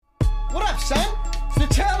What up, son? It's the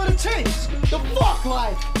Tale of the Tapes. The fuck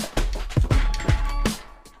life.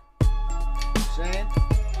 Saying?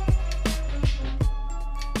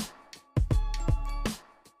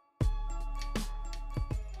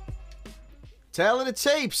 Tale of the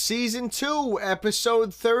Tapes, Season 2,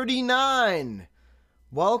 Episode 39.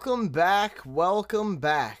 Welcome back.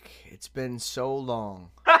 It's been so long.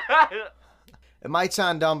 It might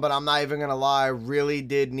sound dumb, but I'm not even gonna lie. I really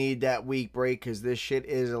did need that week break because this shit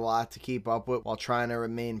is a lot to keep up with while trying to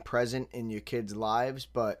remain present in your kids' lives.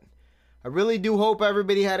 But I really do hope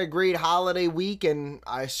everybody had a great holiday week, and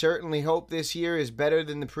I certainly hope this year is better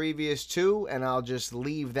than the previous two, and I'll just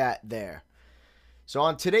leave that there. So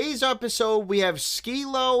on today's episode, we have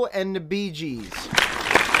Skee-Lo and the Bee Gees.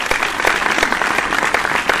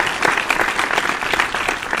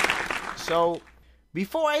 So,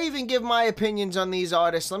 before I even give my opinions on these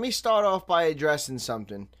artists, let me start off by addressing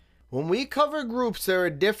something. When we cover groups, there are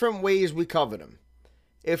different ways we cover them.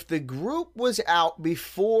 If the group was out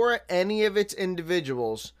before any of its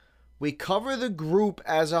individuals, we cover the group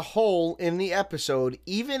as a whole in the episode,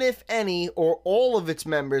 even if any or all of its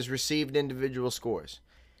members received individual scores.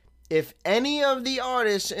 If any of the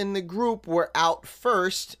artists in the group were out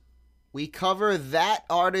first, we cover that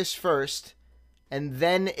artist first, and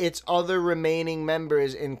then its other remaining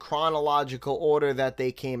members in chronological order that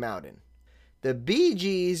they came out in. The Bee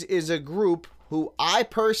Gees is a group who I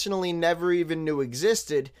personally never even knew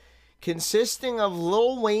existed, consisting of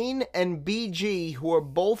Lil Wayne and BG, who are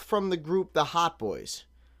both from the group The Hot Boys.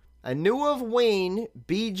 I knew of Wayne,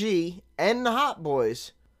 BG, and the Hot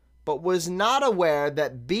Boys, but was not aware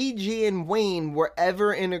that BG and Wayne were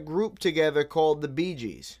ever in a group together called the Bee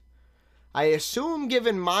Gees. I assume,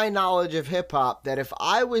 given my knowledge of hip-hop, that if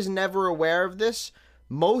I was never aware of this,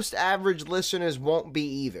 most average listeners won't be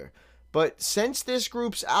either. But since this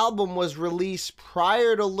group's album was released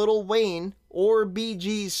prior to Lil Wayne or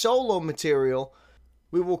BG's solo material,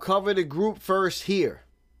 we will cover the group first here.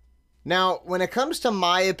 Now, when it comes to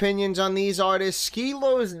my opinions on these artists,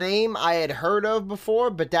 Skee-Lo's name I had heard of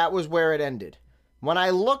before, but that was where it ended. When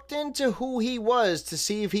I looked into who he was to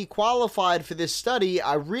see if he qualified for this study,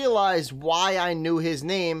 I realized why I knew his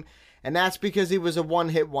name, and that's because he was a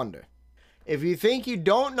one-hit wonder. If you think you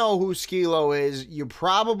don't know who Skee-Lo is, you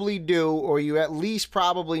probably do, or you at least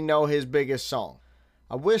probably know his biggest song.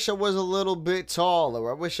 I wish I was a little bit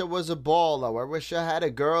taller, I wish I was a baller, I wish I had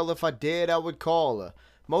a girl, if I did I would call her.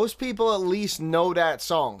 Most people at least know that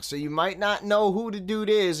song, so you might not know who the dude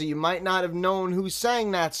is, or you might not have known who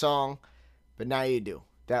sang that song, but now you do.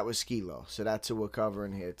 That was Skee-Lo, so that's who we're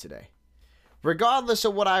covering here today. Regardless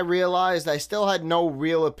of what I realized, I still had no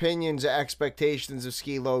real opinions or expectations of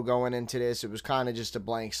Skee-Lo going into this. It was kind of just a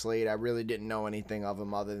blank slate. I really didn't know anything of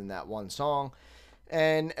him other than that one song.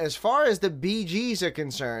 And as far as the Bee Gees are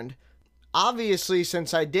concerned, obviously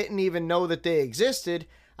since I didn't even know that they existed,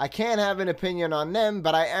 I can't have an opinion on them,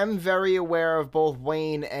 but I am very aware of both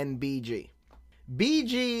Wayne and BG.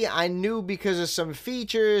 BG I knew because of some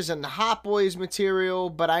features and the Hot Boys material,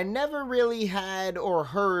 but I never really had or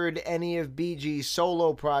heard any of BG's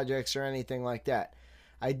solo projects or anything like that.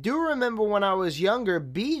 I do remember when I was younger,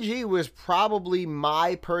 BG was probably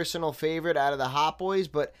my personal favorite out of the Hot Boys,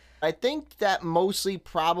 but I think that mostly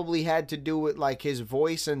probably had to do with like his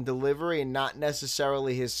voice and delivery and not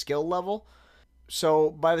necessarily his skill level. So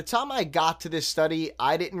by the time I got to this study,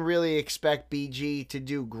 I didn't really expect BG to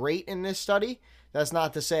do great in this study. That's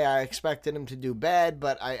not to say I expected him to do bad,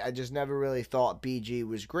 but I just never really thought BG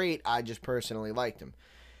was great. I just personally liked him.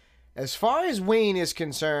 As far as Wayne is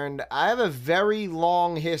concerned, I have a very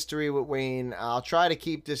long history with Wayne. I'll try to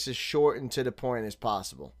keep this as short and to the point as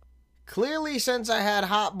possible. Clearly, since I had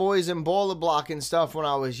Hot Boys and Baller Block and stuff when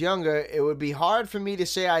I was younger, it would be hard for me to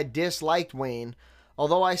say I disliked Wayne,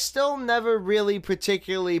 although I still never really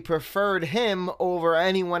particularly preferred him over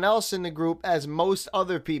anyone else in the group, as most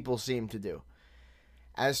other people seem to do.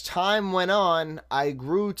 As time went on, I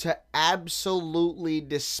grew to absolutely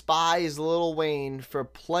despise Lil Wayne for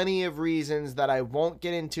plenty of reasons that I won't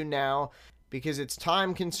get into now, because it's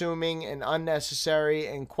time-consuming and unnecessary,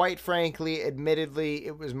 and quite frankly, admittedly,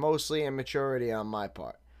 it was mostly immaturity on my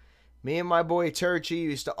part. Me and my boy Turchi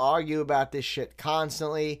used to argue about this shit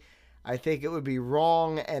constantly. I think it would be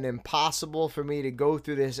wrong and impossible for me to go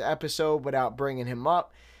through this episode without bringing him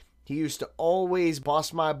up. He used to always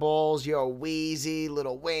bust my balls, yo, Wheezy,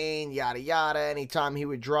 Lil Wayne, yada yada. Anytime he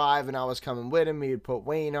would drive and I was coming with him, he would put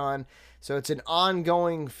Wayne on. So it's an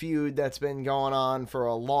ongoing feud that's been going on for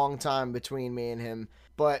a long time between me and him.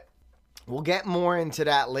 But we'll get more into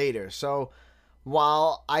that later. So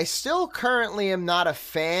while I still currently am not a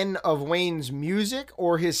fan of Wayne's music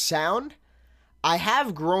or his sound, I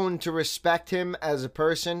have grown to respect him as a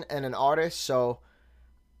person and an artist, so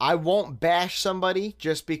I won't bash somebody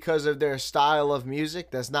just because of their style of music.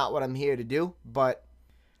 That's not what I'm here to do, but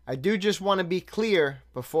I do just want to be clear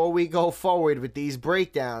before we go forward with these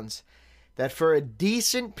breakdowns that for a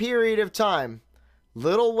decent period of time,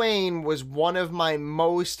 Lil Wayne was one of my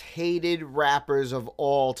most hated rappers of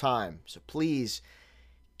all time. So please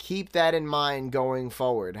keep that in mind going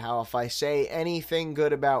forward. How if I say anything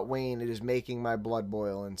good about Wayne, it is making my blood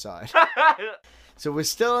boil inside. So we're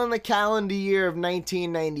still in the calendar year of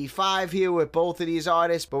 1995 here with both of these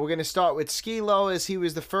artists, but we're going to start with Skee-Lo as he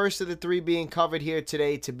was the first of the three being covered here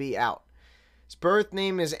today to be out. His birth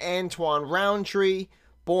name is Antoine Roundtree,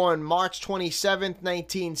 born March 27th,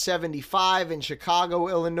 1975 in Chicago,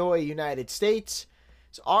 Illinois, United States.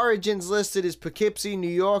 His origins listed as Poughkeepsie, New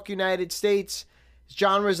York, United States. His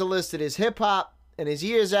genres are listed as hip-hop, and his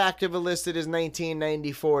years active are listed as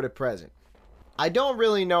 1994 to present. I don't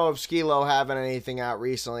really know if Skee-Lo having anything out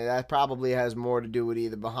recently. That probably has more to do with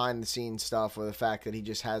either behind-the-scenes stuff or the fact that he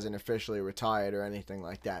just hasn't officially retired or anything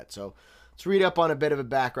like that. So let's read up on a bit of a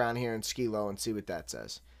background here in Skee-Lo and see what that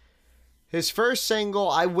says. His first single,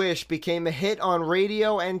 I Wish, became a hit on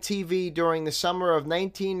radio and TV during the summer of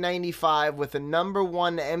 1995 with a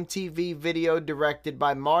 #1 MTV video directed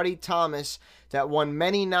by Marty Thomas that won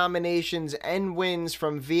many nominations and wins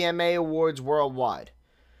from VMA Awards worldwide.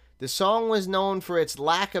 The song was known for its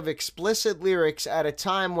lack of explicit lyrics at a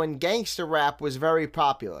time when gangster rap was very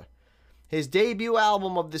popular. His debut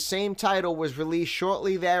album of the same title was released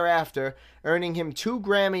shortly thereafter, earning him 2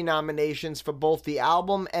 Grammy nominations for both the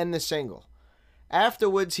album and the single.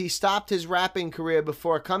 Afterwards, he stopped his rapping career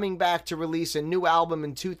before coming back to release a new album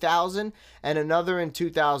in 2000 and another in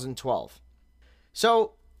 2012.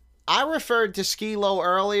 So, I referred to Skee-Lo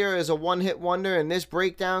earlier as a one-hit wonder, and this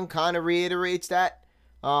breakdown kind of reiterates that.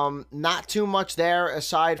 Not too much there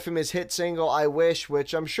aside from his hit single, I Wish,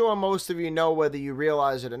 which I'm sure most of you know whether you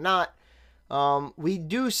realize it or not. We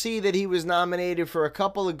do see that he was nominated for a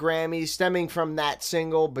couple of Grammys stemming from that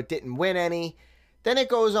single, but didn't win any. Then it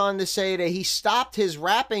goes on to say that he stopped his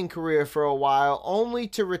rapping career for a while, only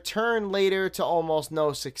to return later to almost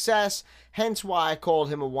no success, hence why I called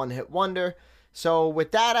him a one-hit wonder. So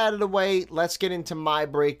with that out of the way, let's get into my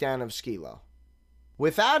breakdown of Skee-Lo.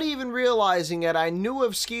 Without even realizing it, I knew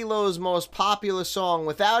of Skee-Lo's most popular song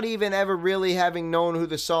without even ever really having known who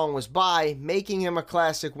the song was by, making him a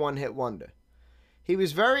classic one-hit wonder. He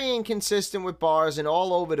was very inconsistent with bars and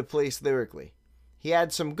all over the place lyrically. He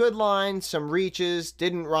had some good lines, some reaches,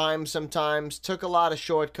 didn't rhyme sometimes, took a lot of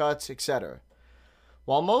shortcuts, etc.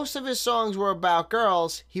 While most of his songs were about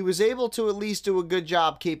girls, he was able to at least do a good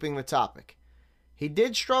job keeping the topic. He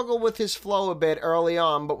did struggle with his flow a bit early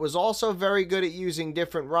on, but was also very good at using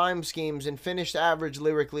different rhyme schemes and finished average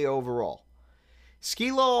lyrically overall.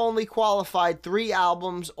 Skee-Lo only qualified 3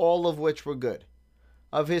 albums, all of which were good.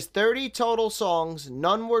 Of his 30 total songs,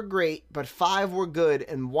 none were great, but 5 were good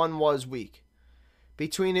and 1 was weak.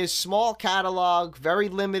 Between his small catalog, very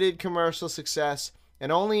limited commercial success,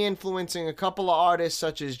 and only influencing a couple of artists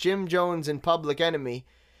such as Jim Jones and Public Enemy,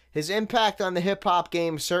 his impact on the hip-hop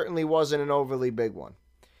game certainly wasn't an overly big one.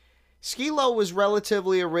 Skee-Lo was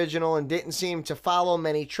relatively original and didn't seem to follow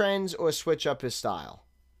many trends or switch up his style.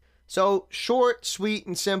 So, short, sweet,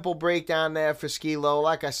 and simple breakdown there for Skee-Lo.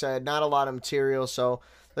 Like I said, not a lot of material, so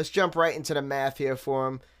let's jump right into the math here for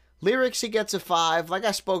him. Lyrics, he gets a 5. Like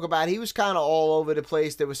I spoke about, he was kind of all over the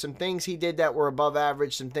place. There were some things he did that were above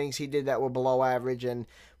average, some things he did that were below average, and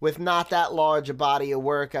with not that large a body of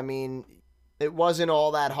work, I mean, it wasn't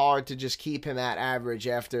all that hard to just keep him at average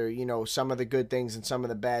after, you know, some of the good things and some of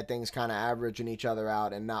the bad things kind of averaging each other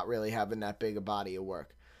out and not really having that big a body of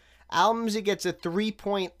work. Albums, he gets a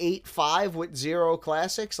 3.85 with 0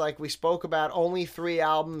 classics. Like we spoke about, only 3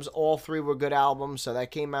 albums. All 3 were good albums, so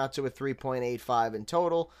that came out to a 3.85 in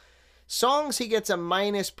total. Songs, he gets a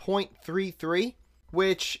minus 0.33,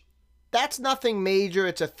 which that's nothing major.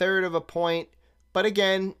 It's a third of a point. But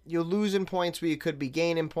again, you're losing points where you could be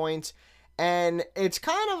gaining points. And it's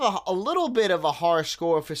kind of a little bit of a harsh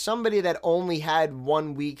score for somebody that only had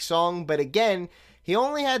 1 weak song. But again, he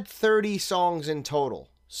only had 30 songs in total.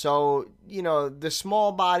 So, you know, the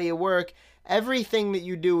small body of work, everything that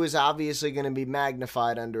you do is obviously going to be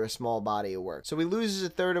magnified under a small body of work. So he loses a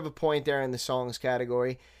third of a point there in the songs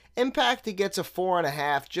category. Impact, he gets a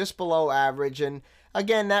 4.5, just below average. And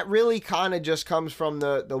again, that really kind of just comes from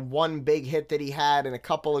the one big hit that he had and a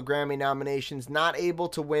couple of Grammy nominations. Not able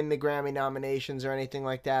to win the Grammy nominations or anything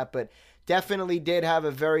like that, but definitely did have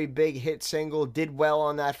a very big hit single, did well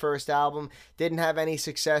on that first album, didn't have any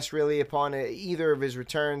success really upon either of his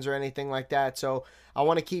returns or anything like that. So I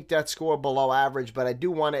want to keep that score below average, but I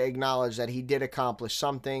do want to acknowledge that he did accomplish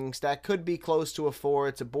some things that could be close to a 4.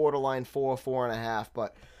 It's a borderline 4, 4.5,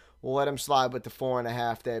 but we'll let him slide with the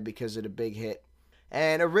 4.5 there because of the big hit.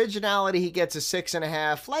 And originality, he gets a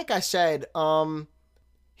 6.5. Like I said,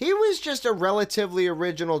 he was just a relatively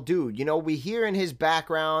original dude. You know, we hear in his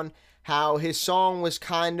background how his song was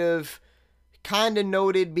kind of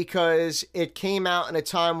noted because it came out in a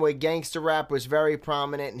time where gangster rap was very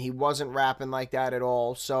prominent and he wasn't rapping like that at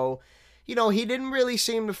all. So, you know, he didn't really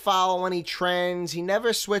seem to follow any trends. He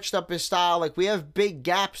never switched up his style. Like, we have big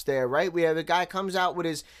gaps there, right? We have a guy comes out with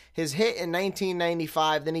his hit in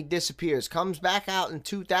 1995, then he disappears, comes back out in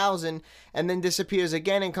 2000, and then disappears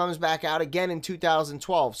again and comes back out again in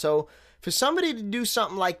 2012. So for somebody to do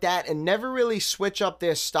something like that and never really switch up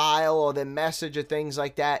their style or their message or things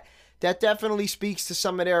like that, that definitely speaks to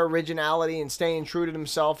some of their originality and staying true to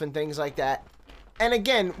themselves and things like that. And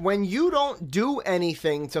again, when you don't do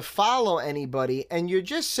anything to follow anybody and you're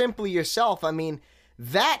just simply yourself, I mean,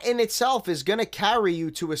 that in itself is going to carry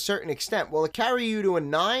you to a certain extent. Will it carry you to a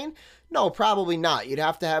 9? No, probably not. You'd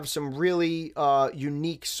have to have some really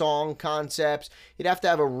unique song concepts. You'd have to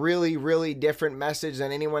have a really, really different message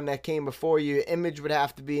than anyone that came before you. Your image would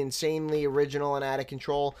have to be insanely original and out of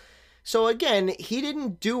control. So again, he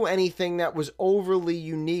didn't do anything that was overly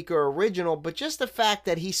unique or original, but just the fact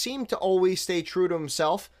that he seemed to always stay true to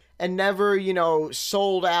himself and never, you know,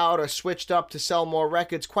 sold out or switched up to sell more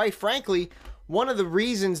records. Quite frankly, one of the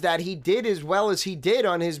reasons that he did as well as he did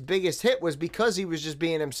on his biggest hit was because he was just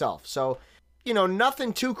being himself. So, you know,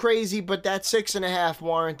 nothing too crazy, but that 6.5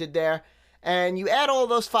 warranted there. And you add all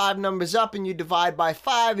those 5 numbers up and you divide by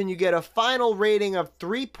 5 and you get a final rating of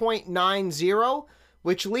 3.90,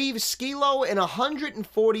 which leaves Skee-Lo in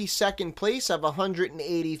 142nd place of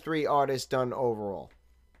 183 artists done overall.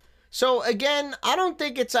 So again, I don't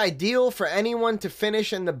think it's ideal for anyone to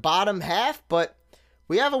finish in the bottom half, but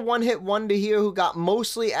we have a one-hit wonder here who got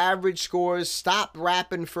mostly average scores, stopped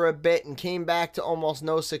rapping for a bit, and came back to almost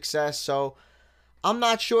no success. So I'm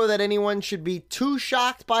not sure that anyone should be too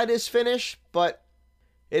shocked by this finish, but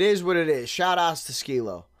it is what it is. Shout outs to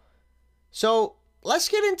Skee-Lo. So let's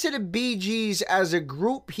get into the Bee Gees as a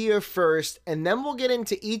group here first, and then we'll get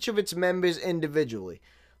into each of its members individually.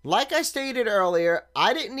 Like I stated earlier,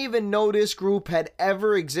 I didn't even know this group had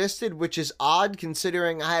ever existed, which is odd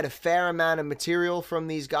considering I had a fair amount of material from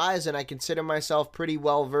these guys and I consider myself pretty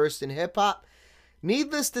well versed in hip-hop.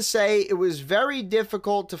 Needless to say, it was very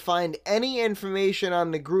difficult to find any information on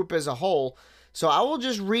the group as a whole, so I will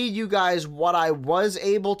just read you guys what I was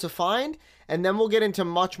able to find, and then we'll get into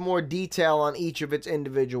much more detail on each of its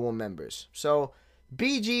individual members. So,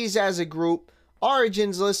 Bee Gees as a group.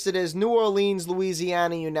 Origins listed as New Orleans,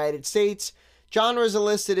 Louisiana, United States. Genres are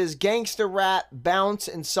listed as gangster rap, bounce,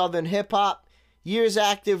 and southern hip-hop. Years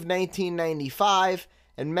active, 1995.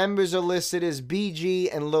 And members are listed as BG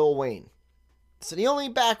and Lil Wayne. So the only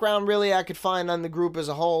background really I could find on the group as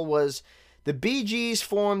a whole was the Bee Gees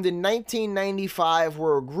formed in 1995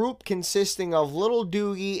 were a group consisting of Little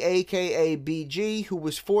Doogie, aka BG, who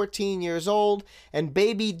was 14 years old, and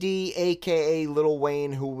Baby D, aka Lil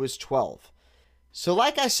Wayne, who was 12. So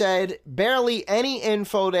like I said, barely any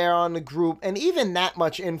info there on the group, and even that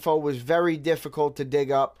much info was very difficult to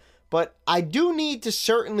dig up, but I do need to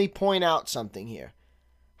certainly point out something here.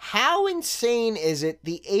 How insane is it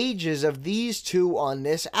the ages of these two on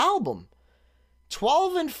this album?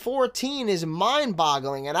 12 and 14 is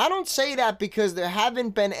mind-boggling, and I don't say that because there haven't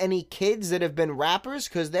been any kids that have been rappers,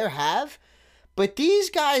 because there have. But these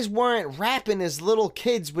guys weren't rapping as little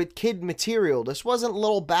kids with kid material. This wasn't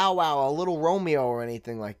Little Bow Wow or Little Romeo or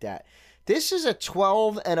anything like that. This is a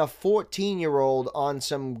 12 and a 14-year-old on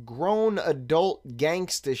some grown adult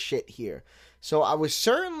gangsta shit here. So I was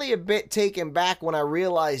certainly a bit taken back when I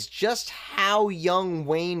realized just how young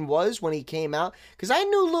Wayne was when he came out. Because I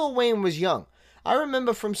knew Lil Wayne was young. I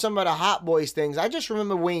remember from some of the Hot Boys things, I just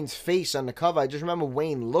remember Wayne's face on the cover. I just remember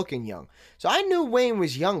Wayne looking young. So I knew Wayne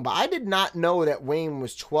was young, but I did not know that Wayne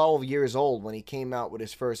was 12 years old when he came out with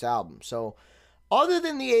his first album. So other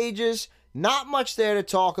than the ages, not much there to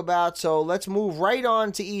talk about. So let's move right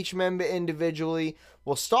on to each member individually.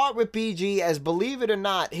 We'll start with BG, as believe it or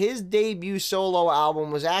not, his debut solo album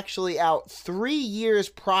was actually out 3 years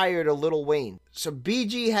prior to Lil Wayne. So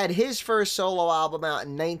BG had his first solo album out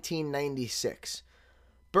in 1996.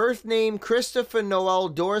 Birth name Christopher Noel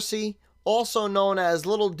Dorsey, also known as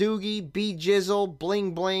Little Doogie, B Jizzle,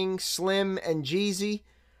 Bling Bling, Slim, and Jeezy.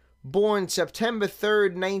 Born September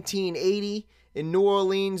 3rd, 1980 in New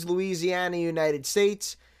Orleans, Louisiana, United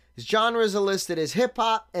States. His genres are listed as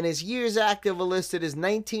hip-hop, and his years active are listed as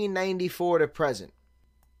 1994 to present.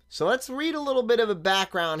 So let's read a little bit of a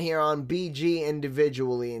background here on BG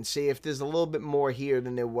individually and see if there's a little bit more here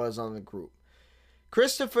than there was on the group.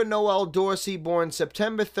 Christopher Noel Dorsey, born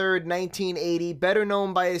September 3rd, 1980, better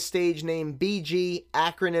known by his stage name BG,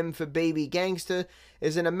 acronym for Baby Gangsta,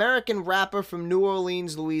 is an American rapper from New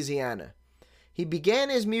Orleans, Louisiana. He began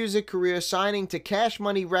his music career signing to Cash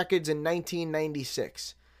Money Records in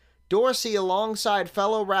 1996. Dorsey, alongside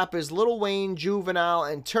fellow rappers Lil Wayne, Juvenile,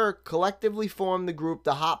 and Turk, collectively formed the group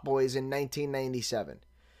The Hot Boys in 1997.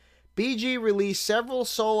 BG released several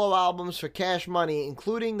solo albums for Cash Money,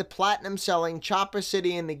 including the platinum-selling Chopper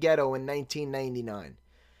City in the Ghetto in 1999.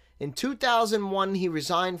 In 2001, he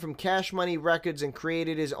resigned from Cash Money Records and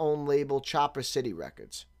created his own label, Chopper City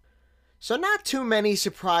Records. So not too many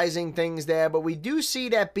surprising things there, but we do see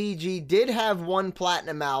that BG did have one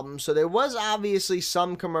platinum album, so there was obviously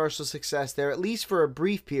some commercial success there, at least for a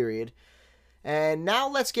brief period. And now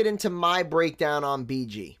let's get into my breakdown on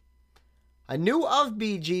BG. I knew of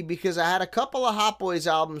BG because I had a couple of Hot Boys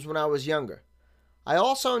albums when I was younger. I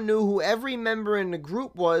also knew who every member in the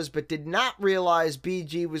group was, but did not realize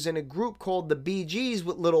BG was in a group called the Bee Gees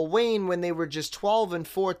with Lil Wayne when they were just 12 and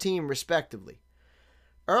 14 respectively.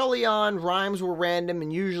 Early on, rhymes were random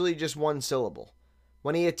and usually just one syllable.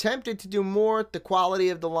 When he attempted to do more, the quality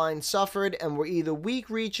of the lines suffered and were either weak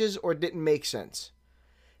reaches or didn't make sense.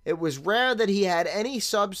 It was rare that he had any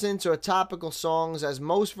substance or topical songs, as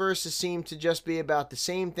most verses seemed to just be about the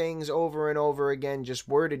same things over and over again, just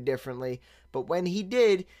worded differently, but when he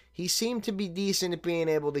did, he seemed to be decent at being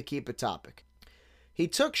able to keep a topic. He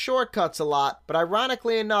took shortcuts a lot, but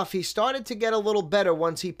ironically enough, he started to get a little better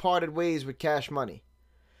once he parted ways with Cash Money.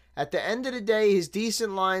 At the end of the day, his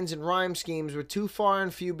decent lines and rhyme schemes were too far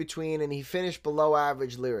and few between, and he finished below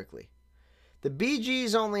average lyrically. The Bee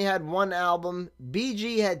Gees only had one album,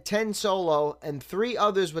 BG had 10 solo, and 3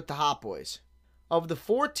 others with the Hot Boys. Of the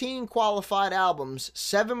 14 qualified albums,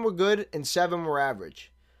 7 were good and 7 were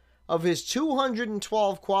average. Of his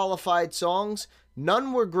 212 qualified songs,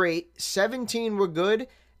 none were great, 17 were good,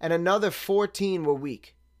 and another 14 were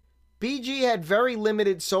weak. BG had very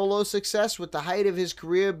limited solo success, with the height of his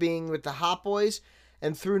career being with the Hot Boys,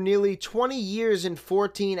 and through nearly 20 years and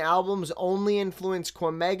 14 albums only influenced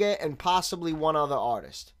Cormega and possibly one other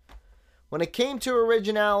artist. When it came to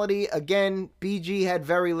originality, again, BG had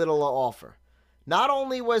very little to offer. Not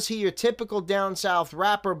only was he your typical down south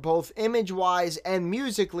rapper both image-wise and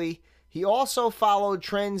musically, he also followed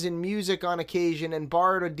trends in music on occasion and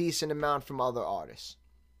borrowed a decent amount from other artists.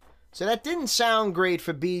 So that didn't sound great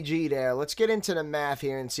for BG there. Let's get into the math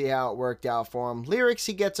here and see how it worked out for him. Lyrics,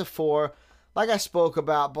 he gets a 4. Like I spoke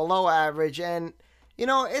about, below average. And, you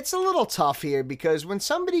know, it's a little tough here because when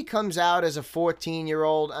somebody comes out as a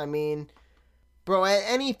 14-year-old, I mean, bro, at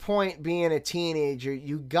any point being a teenager,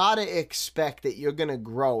 you gotta expect that you're gonna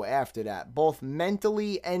grow after that, both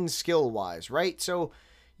mentally and skill-wise, right? So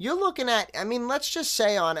you're looking at, I mean, let's just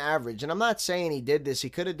say on average, and I'm not saying he did this, he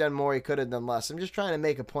could have done more, he could have done less. I'm just trying to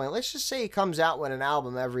make a point. Let's just say he comes out with an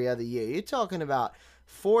album every other year. You're talking about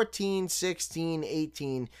 14, 16,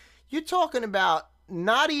 18. You're talking about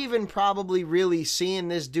not even probably really seeing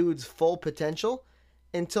this dude's full potential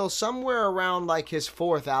until somewhere around like his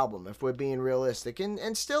 4th album, if we're being realistic.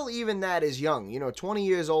 And still, even that is young. You know, 20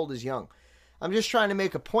 years old is young. I'm just trying to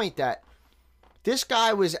make a point that this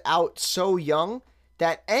guy was out so young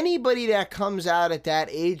that anybody that comes out at that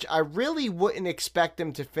age, I really wouldn't expect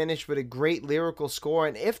them to finish with a great lyrical score.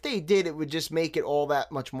 And if they did, it would just make it all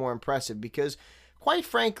that much more impressive because, quite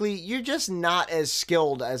frankly, you're just not as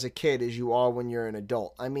skilled as a kid as you are when you're an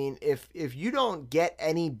adult. I mean, if you don't get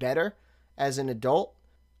any better as an adult,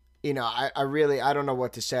 you know, I don't know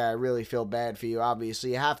what to say. I really feel bad for you.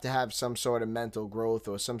 Obviously, you have to have some sort of mental growth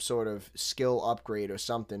or some sort of skill upgrade or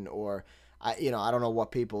something, or I don't know what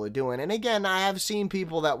people are doing. And again, I have seen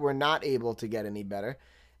people that were not able to get any better.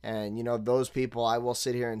 And, you know, those people, I will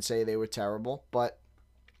sit here and say they were terrible. But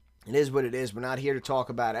it is what it is. We're not here to talk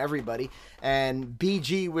about everybody. And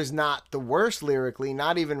BG was not the worst lyrically,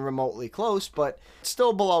 not even remotely close, but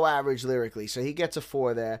still below average lyrically. So he gets a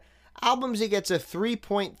 4 there. Albums, he gets a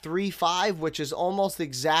 3.35, which is almost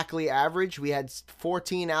exactly average. We had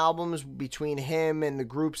 14 albums between him and the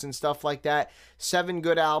groups and stuff like that. 7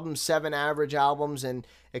 good albums, 7 average albums, and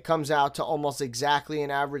it comes out to almost exactly an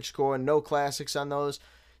average score. No classics on those.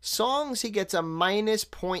 Songs, he gets a minus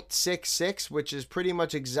 0.66, which is pretty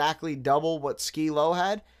much exactly double what Ski Low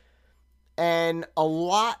had. And a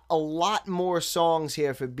lot more songs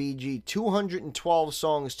here for BG. 212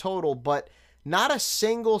 songs total, but not a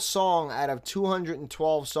single song out of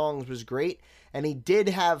 212 songs was great, and he did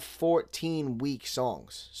have 14 weak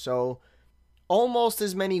songs. So almost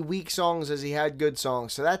as many weak songs as he had good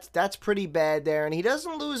songs. So that's pretty bad there. And he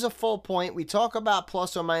doesn't lose a full point. We talk about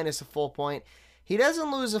plus or minus a full point. He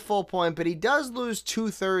doesn't lose a full point, but he does lose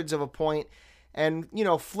 2/3 of a point. And,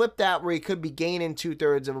 flip that where he could be gaining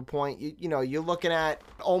 2/3 of a point. You're looking at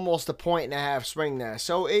almost a 1.5 swing there.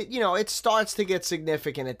 So, it starts to get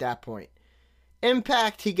significant at that point.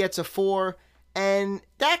 Impact, he gets a 4. And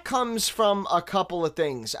that comes from a couple of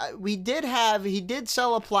things. He did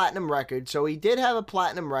sell a platinum record. So, he did have a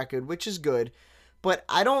platinum record, which is good. But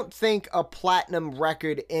I don't think a platinum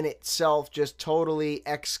record in itself just totally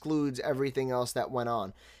excludes everything else that went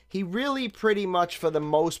on. He really pretty much, for the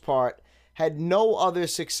most part, had no other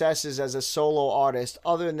successes as a solo artist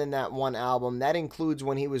other than that one album. That includes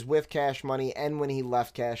when he was with Cash Money and when he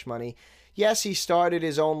left Cash Money. Yes, he started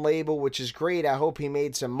his own label, which is great. I hope he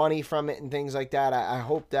made some money from it and things like that. I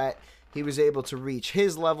hope that he was able to reach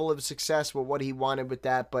his level of success with what he wanted with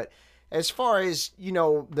that. But as far as,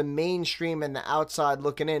 the mainstream and the outside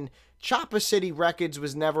looking in, Chopper City Records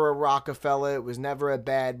was never a Rockefeller. It was never a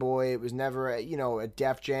Bad Boy. It was never a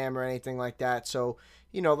Def Jam or anything like that. So,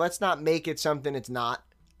 let's not make it something it's not.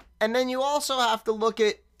 And then you also have to look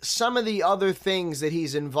at some of the other things that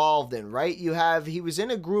he's involved in, right? He was in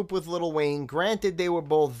a group with Lil Wayne. Granted, they were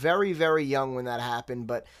both very, very young when that happened,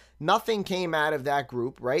 but nothing came out of that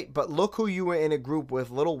group, right? But look who you were in a group with,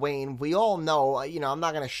 Lil Wayne. We all know, I'm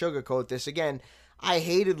not going to sugarcoat this. Again, I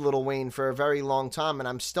hated Lil Wayne for a very long time, and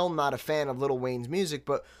I'm still not a fan of Lil Wayne's music,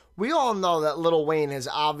 but we all know that Lil Wayne has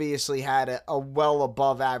obviously had a well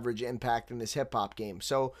above average impact in this hip-hop game.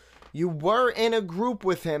 So you were in a group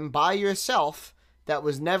with him by yourself that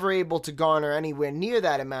was never able to garner anywhere near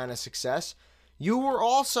that amount of success. You were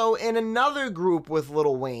also in another group with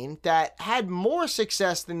Lil Wayne that had more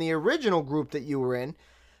success than the original group that you were in,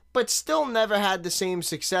 but still never had the same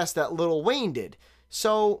success that Lil Wayne did.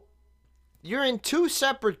 So you're in two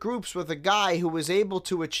separate groups with a guy who was able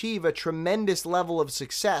to achieve a tremendous level of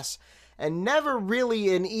success, and never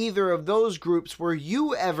really in either of those groups were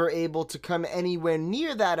you ever able to come anywhere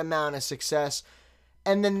near that amount of success,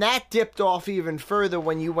 and then that dipped off even further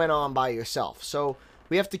when you went on by yourself. So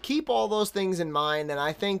we have to keep all those things in mind, and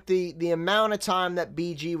I think the amount of time that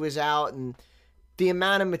BG was out and the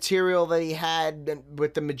amount of material that he had,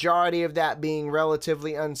 with the majority of that being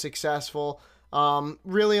relatively unsuccessful,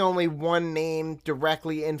 really only one name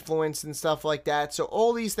directly influenced and stuff like that. So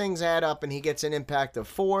all these things add up and he gets an impact of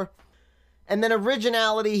 4. And then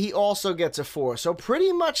originality, he also gets a 4. So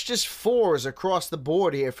pretty much just 4s across the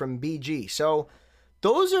board here from BG. So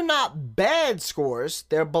those are not bad scores.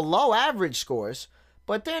 They're below average scores,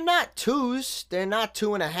 but they're not 2s. They're not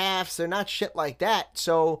 2.5s. They're not shit like that.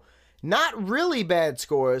 So not really bad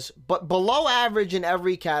scores, but below average in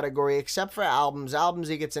every category except for albums. Albums,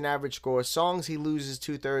 he gets an average score. Songs, he loses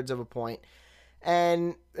 2/3 of a point.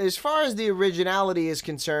 And as far as the originality is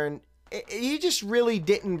concerned, he just really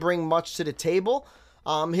didn't bring much to the table.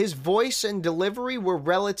 His voice and delivery were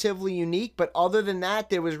relatively unique, but other than that,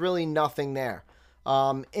 there was really nothing there.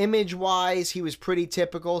 Image-wise, he was pretty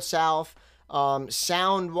typical South.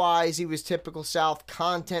 Sound-wise, he was typical South.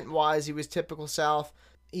 Content-wise, he was typical South.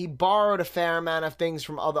 He borrowed a fair amount of things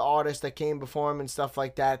from other artists that came before him and stuff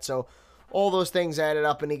like that. So all those things added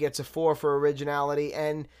up and he gets a 4 for originality.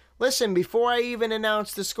 And listen, before I even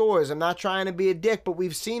announce the scores, I'm not trying to be a dick, but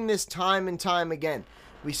we've seen this time and time again.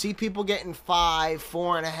 We see people getting 5,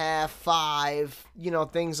 4.5, 5,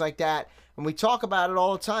 things like that. And we talk about it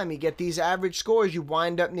all the time. You get these average scores, you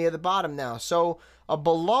wind up near the bottom now. So a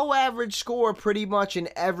below average score pretty much in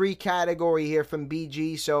every category here from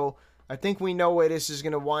BG. So I think we know where this is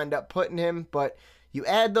going to wind up putting him, but you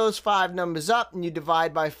add those 5 numbers up and you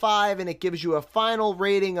divide by 5 and it gives you a final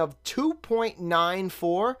rating of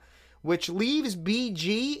 2.94, which leaves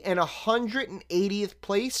BG in 180th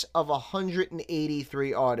place of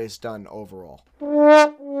 183 artists done overall.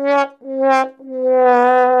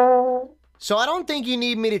 So I don't think you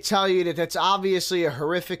need me to tell you that that's obviously a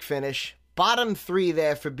horrific finish. Bottom 3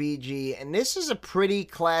 there for BG, and this is a pretty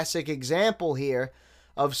classic example here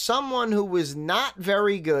of someone who was not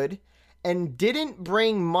very good and didn't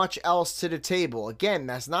bring much else to the table. Again,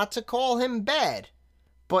 that's not to call him bad,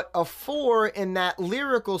 but a 4 in that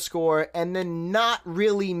lyrical score and then not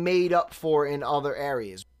really made up for in other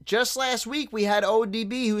areas. Just last week, we had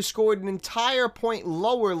ODB who scored an entire point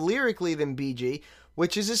lower lyrically than BG,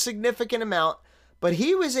 which is a significant amount, but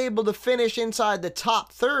he was able to finish inside the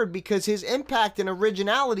top third because his impact and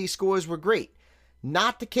originality scores were great.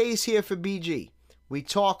 Not the case here for BG. We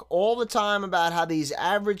talk all the time about how these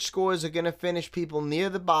average scores are going to finish people near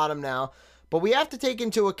the bottom now, but we have to take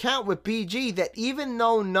into account with BG that even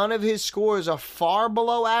though none of his scores are far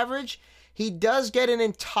below average, he does get an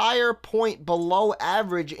entire point below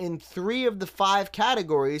average in 3 of the 5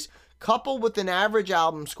 categories, coupled with an average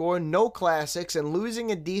album score, no classics, and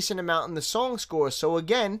losing a decent amount in the song score. So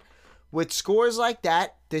again, with scores like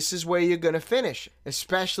that, this is where you're going to finish,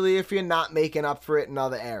 especially if you're not making up for it in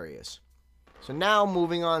other areas. So now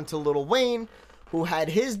moving on to Lil Wayne, who had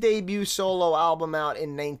his debut solo album out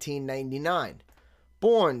in 1999.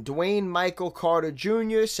 Born Dwayne Michael Carter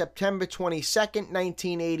Jr., September 22nd,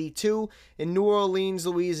 1982, in New Orleans,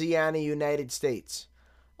 Louisiana, United States.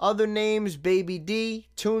 Other names: Baby D,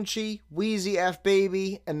 Tunechi, Weezy F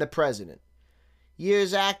Baby, and The President.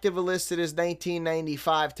 Years active are listed as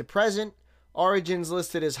 1995 to present. Origins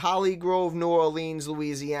listed as Holly Grove, New Orleans,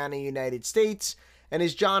 Louisiana, United States. And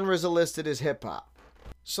his genres are listed as hip-hop.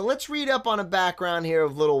 So let's read up on a background here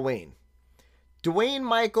of Lil Wayne. Dwayne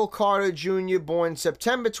Michael Carter Jr., born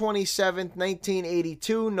September 27,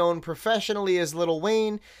 1982, known professionally as Lil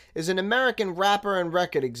Wayne, is an American rapper and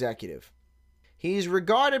record executive. He is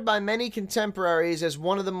regarded by many contemporaries as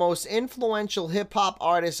one of the most influential hip-hop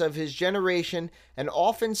artists of his generation and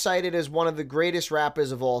often cited as one of the greatest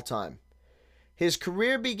rappers of all time. His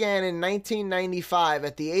career began in 1995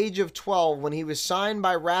 at the age of 12 when he was signed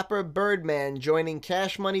by rapper Birdman, joining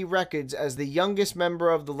Cash Money Records as the youngest member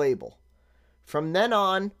of the label. From then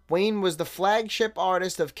on, Wayne was the flagship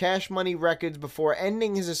artist of Cash Money Records before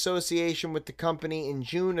ending his association with the company in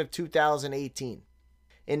June of 2018.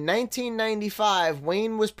 In 1995,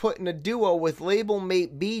 Wayne was put in a duo with label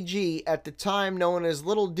mate BG, at the time known as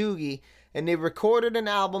Little Doogie, and they recorded an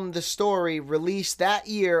album, The Story, released that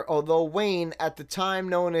year, although Wayne, at the time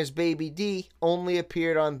known as Baby D, only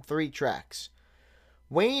appeared on 3 tracks.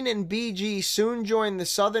 Wayne and BG soon joined the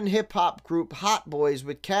southern hip-hop group Hot Boys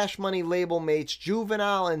with Cash Money label mates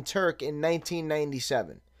Juvenile and Turk in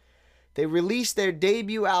 1997. They released their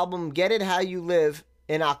debut album Get It How You Live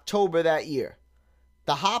in October that year.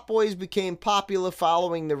 The Hot Boys became popular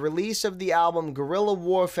following the release of the album Guerrilla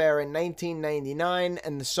Warfare in 1999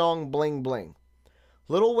 and the song Bling Bling.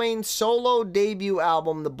 Lil Wayne's solo debut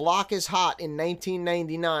album The Block Is Hot in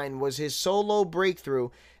 1999 was his solo breakthrough,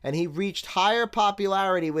 and he reached higher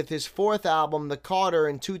popularity with his 4th album The Carter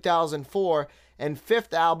in 2004 and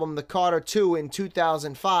 5th album The Carter 2 in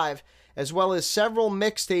 2005, as well as several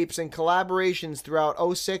mixtapes and collaborations throughout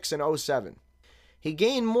 2006 and 2007. He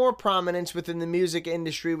gained more prominence within the music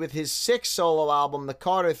industry with his 6th solo album The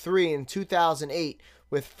Carter 3 in 2008,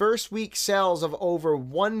 with first week sales of over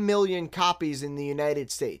 1 million copies in the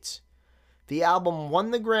United States. The album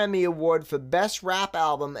won the Grammy Award for Best Rap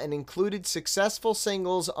Album and included successful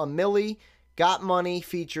singles A Milli, Got Money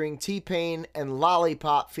featuring T-Pain, and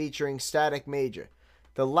Lollipop featuring Static Major,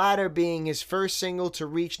 the latter being his first single to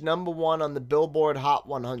reach number 1 on the Billboard Hot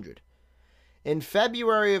 100. In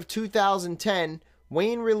February of 2010,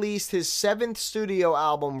 Wayne released his 7th studio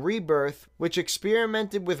album, Rebirth, which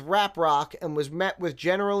experimented with rap rock and was met with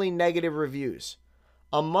generally negative reviews.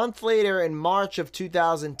 A month later, in March of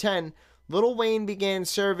 2010, Lil Wayne began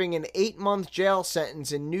serving an 8-month jail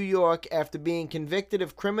sentence in New York after being convicted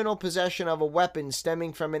of criminal possession of a weapon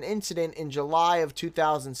stemming from an incident in July of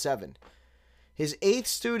 2007. His 8th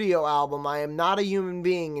studio album, I Am Not a Human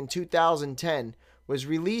Being, in 2010, was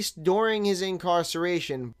released during his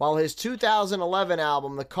incarceration, while his 2011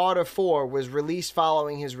 album, The Carter 4, was released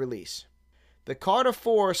following his release. The Carter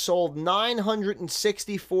 4 sold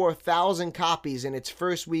 964,000 copies in its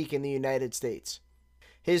first week in the United States.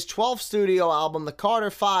 His 12th studio album, The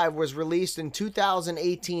Carter 5, was released in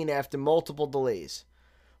 2018 after multiple delays.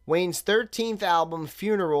 Wayne's 13th album,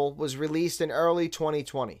 Funeral, was released in early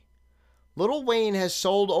 2020. Lil Wayne has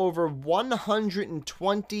sold over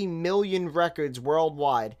 120 million records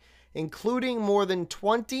worldwide, including more than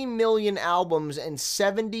 20 million albums and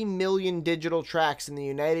 70 million digital tracks in the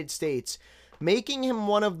United States, making him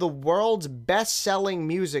one of the world's best-selling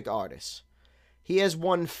music artists. He has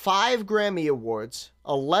won 5 Grammy Awards,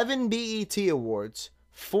 11 BET Awards,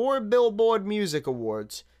 4 Billboard Music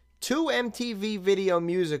Awards, 2 MTV Video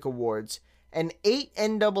Music Awards, and 8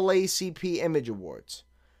 NAACP Image Awards.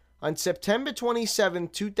 On September 27,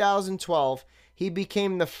 2012, he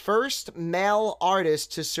became the first male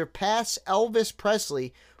artist to surpass Elvis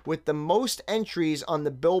Presley with the most entries on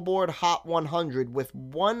the Billboard Hot 100 with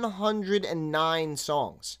 109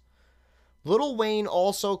 songs. Lil Wayne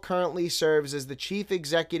also currently serves as the chief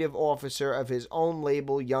executive officer of his own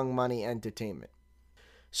label, Young Money Entertainment.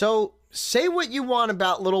 So, say what you want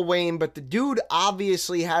about Lil Wayne, but the dude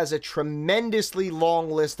obviously has a tremendously long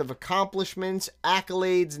list of accomplishments,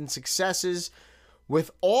 accolades, and successes. With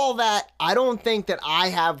all that, I don't think that I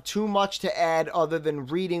have too much to add other than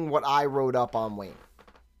reading what I wrote up on Wayne.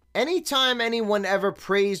 Anytime anyone ever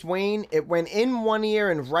praised Wayne, it went in one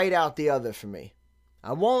ear and right out the other for me.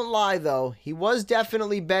 I won't lie though, he was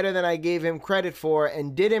definitely better than I gave him credit for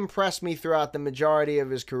and did impress me throughout the majority of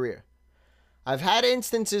his career. I've had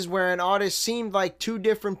instances where an artist seemed like two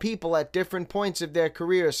different people at different points of their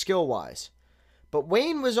career skill-wise. But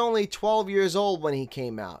Wayne was only 12 years old when he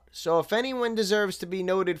came out, so if anyone deserves to be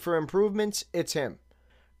noted for improvements, it's him.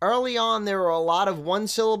 Early on, there were a lot of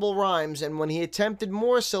one-syllable rhymes, and when he attempted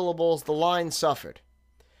more syllables, the line suffered.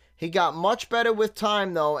 He got much better with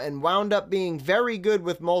time, though, and wound up being very good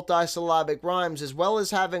with multisyllabic rhymes, as well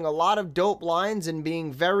as having a lot of dope lines and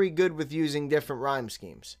being very good with using different rhyme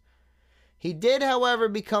schemes. He did, however,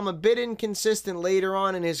 become a bit inconsistent later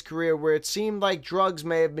on in his career, where it seemed like drugs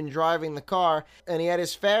may have been driving the car, and he had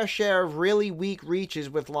his fair share of really weak reaches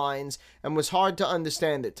with lines and was hard to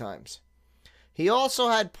understand at times. He also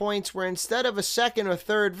had points where instead of a second or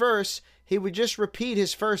third verse, he would just repeat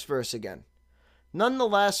his first verse again.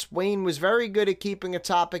 Nonetheless, Wayne was very good at keeping a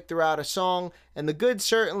topic throughout a song, and the good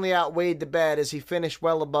certainly outweighed the bad as he finished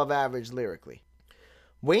well above average lyrically.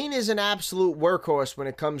 Wayne is an absolute workhorse when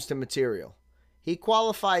it comes to material. He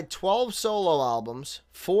qualified 12 solo albums,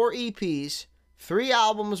 4 EPs, 3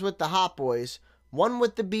 albums with the Hot Boys, 1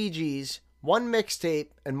 with the Bee Gees, 1 mixtape,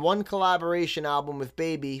 and 1 collaboration album with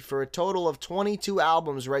Baby for a total of 22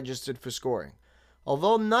 albums registered for scoring.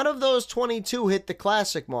 Although none of those 22 hit the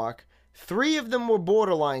classic mark, 3 of them were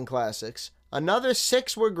borderline classics, another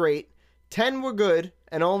 6 were great, 10 were good,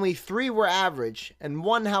 and only 3 were average, and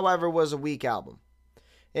 1, however, was a weak album.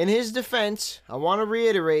 In his defense, I want to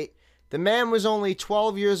reiterate, the man was only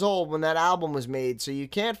 12 years old when that album was made, so you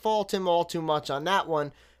can't fault him all too much on that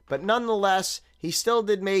one, but nonetheless, he still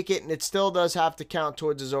did make it, and it still does have to count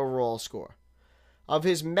towards his overall score. Of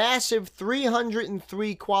his massive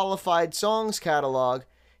 303 qualified songs catalog,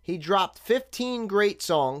 he dropped 15 great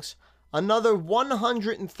songs, another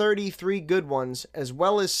 133 good ones, as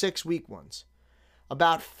well as 6 weak ones.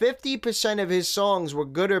 About 50% of his songs were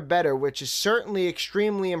good or better, which is certainly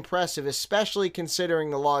extremely impressive, especially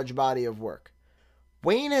considering the large body of work.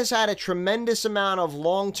 Wayne has had a tremendous amount of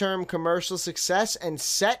long-term commercial success and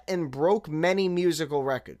set and broke many musical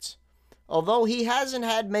records. Although he hasn't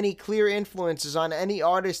had many clear influences on any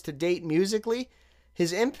artist to date musically,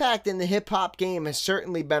 his impact in the hip-hop game has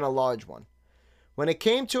certainly been a large one. When it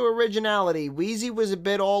came to originality, Weezy was a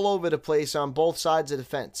bit all over the place on both sides of the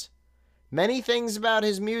fence. Many things about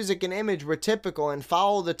his music and image were typical and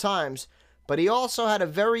followed the times, but he also had a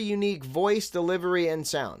very unique voice, delivery, and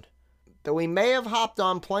sound. Though he may have hopped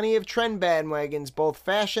on plenty of trend bandwagons both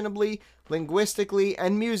fashionably, linguistically,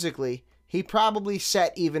 and musically, he probably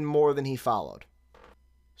set even more than he followed.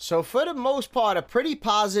 So for the most part, a pretty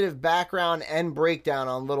positive background and breakdown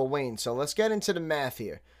on Lil Wayne, so let's get into the math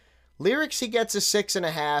here. Lyrics, he gets a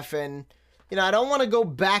 6.5, and I don't want to go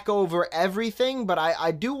back over everything, but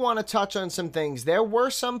I do want to touch on some things. There were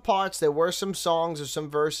some parts, there were some songs or some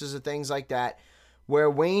verses or things like that, where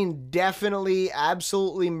Wayne definitely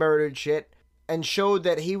absolutely murdered shit and showed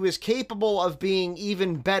that he was capable of being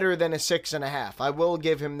even better than a 6.5. I will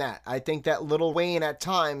give him that. I think that Lil Wayne at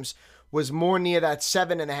times was more near that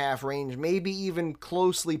 7.5 range, maybe even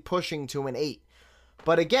closely pushing to an 8.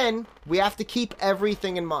 But again, we have to keep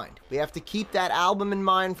everything in mind. We have to keep that album in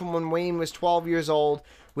mind from when Wayne was 12 years old.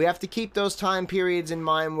 We have to keep those time periods in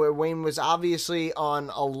mind where Wayne was obviously on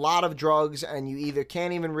a lot of drugs and you either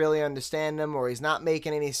can't even really understand him, or he's not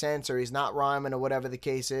making any sense, or he's not rhyming, or whatever the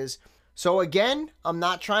case is. So again, I'm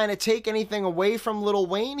not trying to take anything away from Lil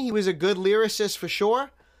Wayne. He was a good lyricist for sure.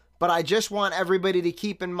 But I just want everybody to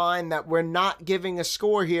keep in mind that we're not giving a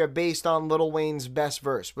score here based on Lil Wayne's best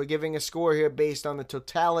verse. We're giving a score here based on the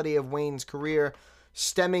totality of Wayne's career,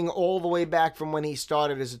 stemming all the way back from when he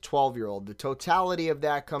started as a 12-year-old. The totality of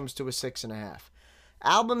that comes to a 6.5.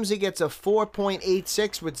 Albums, he gets a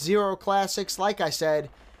 4.86 with 0 classics. Like I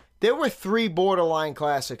said, there were 3 borderline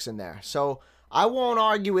classics in there. So I won't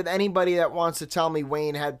argue with anybody that wants to tell me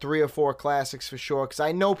Wayne had 3 or 4 classics for sure, because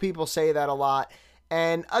I know people say that a lot.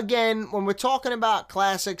 And again, when we're talking about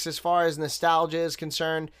classics as far as nostalgia is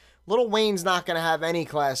concerned, Lil Wayne's not going to have any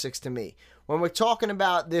classics to me. When we're talking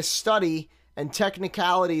about this study and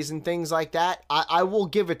technicalities and things like that, I will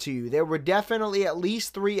give it to you. There were definitely at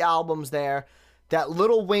least 3 albums there that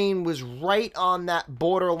Lil Wayne was right on that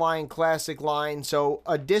borderline classic line. So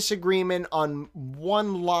a disagreement on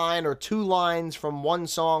 1 line or 2 lines from 1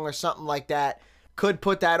 song or something like that could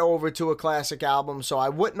put that over to a classic album. So I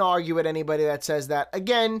wouldn't argue with anybody that says that.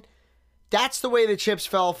 Again, that's the way the chips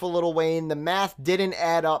fell for Lil Wayne. The math didn't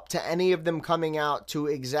add up to any of them coming out to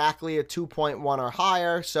exactly a 2.1 or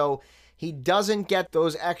higher. So he doesn't get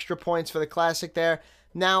those extra points for the classic there.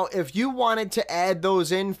 Now, if you wanted to add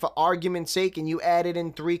those in for argument's sake and you added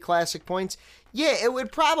in 3 classic points, yeah, it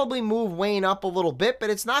would probably move Wayne up a little bit, but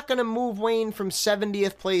it's not going to move Wayne from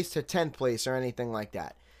 70th place to 10th place or anything like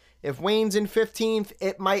that. If Wayne's in 15th,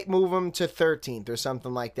 it might move him to 13th or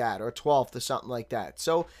something like that, or 12th or something like that.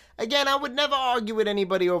 So, again, I would never argue with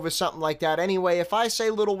anybody over something like that. Anyway, if I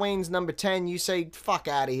say Lil Wayne's number 10, you say, fuck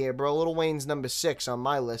out of here, bro. Lil Wayne's number 6 on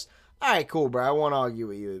my list. All right, cool, bro. I won't argue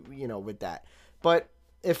with you, with that. But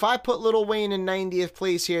if I put Lil Wayne in 90th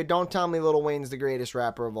place here, don't tell me Lil Wayne's the greatest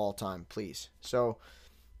rapper of all time, please. So,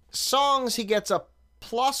 songs, he gets a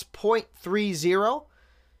plus 0.30.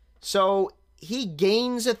 So, he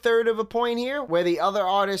gains a third of a point here, where the other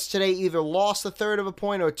artists today either lost a third of a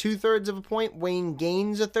point or 2/3 of a point. Wayne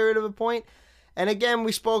gains a third of a point. And again,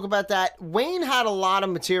 we spoke about that. Wayne had a lot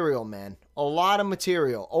of material, man. A lot of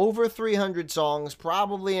material. Over 300 songs,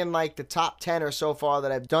 probably in like the top 10 or so far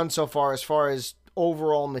that I've done so far as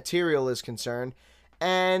overall material is concerned.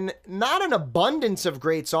 And not an abundance of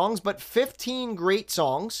great songs, but 15 great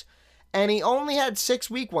songs. And he only had 6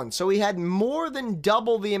 weak ones. So he had more than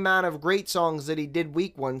double the amount of great songs that he did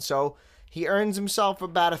weak ones. So he earns himself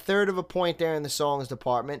about a third of a point there in the songs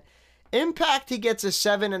department. Impact, he gets a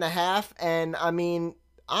 7.5. And I mean,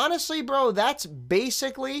 honestly, bro, that's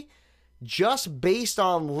basically just based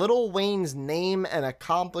on Lil Wayne's name and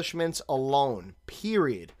accomplishments alone.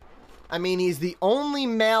 Period. I mean, he's the only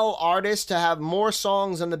male artist to have more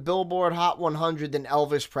songs on the Billboard Hot 100 than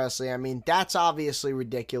Elvis Presley. I mean, that's obviously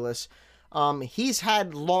ridiculous. He's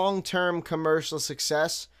had long-term commercial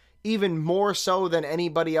success, even more so than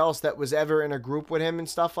anybody else that was ever in a group with him and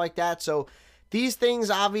stuff like that. So these things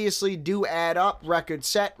obviously do add up. Records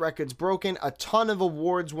set, records broken, a ton of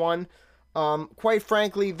awards won. Quite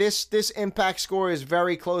frankly, this impact score is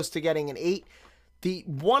very close to getting an 8.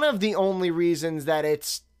 One of the only reasons that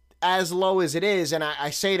it's as low as it is, and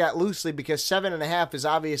I say that loosely because 7.5 is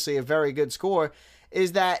obviously a very good score,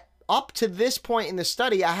 is that up to this point in the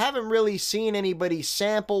study, I haven't really seen anybody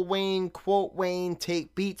sample Wayne, quote Wayne,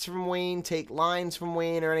 take beats from Wayne, take lines from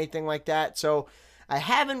Wayne, or anything like that. So I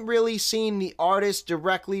haven't really seen the artist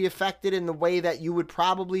directly affected in the way that you would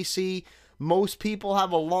probably see most people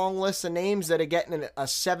have a long list of names that are getting a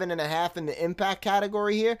 7.5 in the impact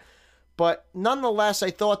category here. But nonetheless,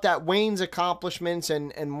 I thought that Wayne's accomplishments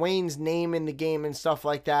and Wayne's name in the game and stuff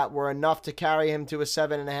like that were enough to carry him to a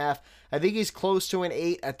 7.5. I think he's close to an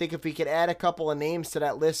 8. I think if we could add a couple of names to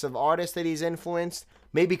that list of artists that he's influenced,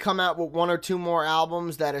 maybe come out with 1 or 2 more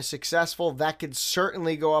albums that are successful, that could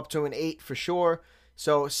certainly go up to an 8 for sure.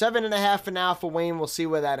 So 7.5 for now for Wayne. We'll see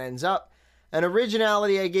where that ends up. And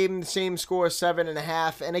originality, I gave him the same score,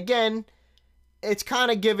 7.5. And again, it's kind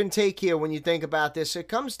of give and take here when you think about this. It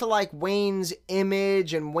comes to like Wayne's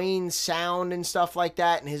image and Wayne's sound and stuff like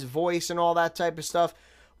that, and his voice and all that type of stuff.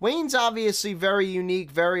 Wayne's obviously very unique,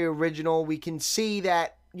 very original. We can see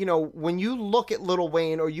that, when you look at Lil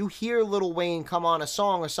Wayne or you hear Lil Wayne come on a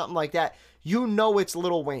song or something like that, you know it's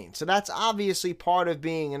Lil Wayne. So that's obviously part of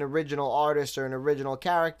being an original artist or an original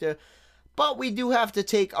character. But we do have to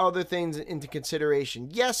take other things into consideration.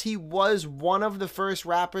 Yes, he was one of the first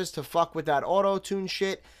rappers to fuck with that auto-tune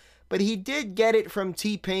shit, but he did get it from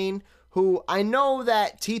T-Pain, who I know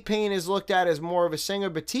that T-Pain is looked at as more of a singer,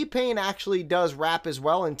 but T-Pain actually does rap as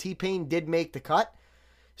well, and T-Pain did make the cut.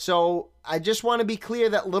 So I just want to be clear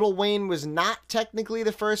that Lil Wayne was not technically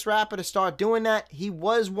the first rapper to start doing that. He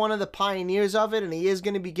was one of the pioneers of it, and he is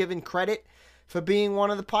going to be given credit for being one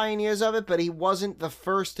of the pioneers of it, but he wasn't the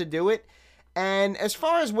first to do it. And as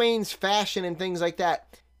far as Wayne's fashion and things like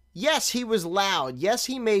that, yes, he was loud. Yes,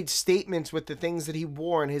 he made statements with the things that he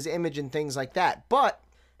wore and his image and things like that. But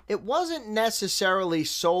it wasn't necessarily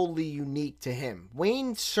solely unique to him.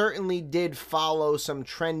 Wayne certainly did follow some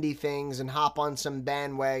trendy things and hop on some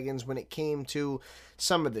bandwagons when it came to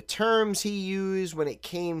some of the terms he used, when it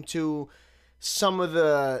came to some of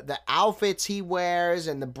the outfits he wears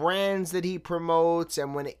and the brands that he promotes,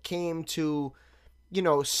 and when it came to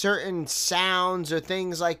certain sounds or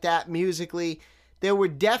things like that musically. There were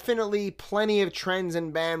definitely plenty of trends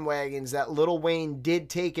and bandwagons that Lil Wayne did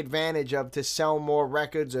take advantage of to sell more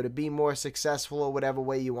records or to be more successful or whatever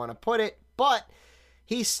way you want to put it. But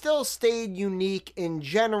he still stayed unique in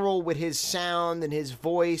general with his sound and his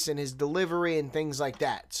voice and his delivery and things like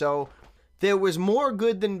that. So there was more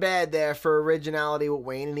good than bad there for originality with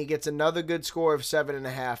Wayne, and he gets another good score of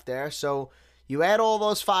 7.5 there. So you add all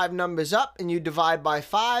those 5 numbers up and you divide by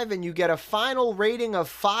 5 and you get a final rating of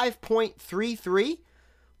 5.33,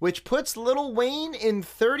 which puts Lil Wayne in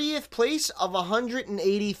 30th place of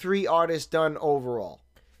 183 artists done overall.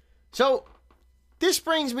 So this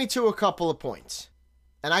brings me to a couple of points.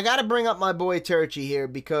 And I got to bring up my boy Turchi here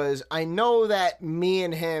because I know that me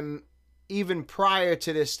and him, even prior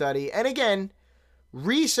to this study, and again,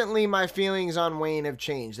 recently my feelings on Wayne have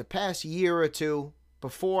changed. The past year or two,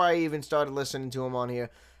 before I even started listening to him on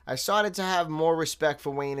here, I started to have more respect for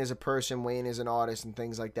Wayne as a person, Wayne as an artist, and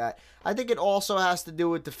things like that. I think it also has to do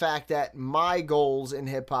with the fact that my goals in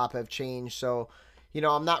hip-hop have changed, so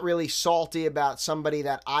I'm not really salty about somebody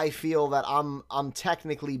that I feel that I'm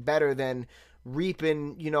technically better than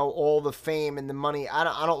reaping, all the fame and the money.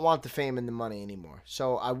 I don't want the fame and the money anymore.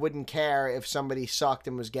 So I wouldn't care if somebody sucked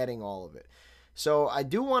and was getting all of it. So I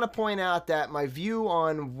do want to point out that my view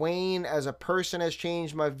on Wayne as a person has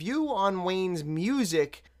changed. My view on Wayne's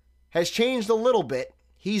music has changed a little bit.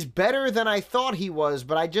 He's better than I thought he was,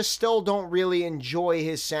 but I just still don't really enjoy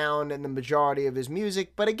his sound and the majority of his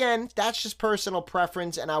music. But again, that's just personal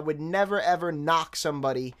preference, and I would never ever knock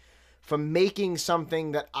somebody from making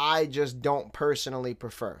something that I just don't personally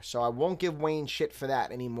prefer. So I won't give Wayne shit for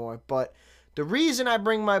that anymore. But the reason I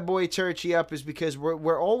bring my boy Turchi up is because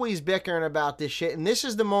we're always bickering about this shit, and this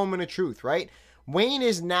is the moment of truth, right? Wayne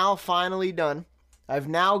is now finally done. I've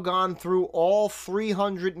now gone through all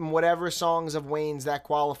 300 and whatever songs of Wayne's that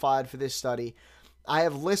qualified for this study. I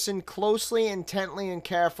have listened closely, intently, and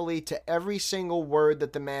carefully to every single word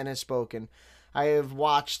that the man has spoken. I have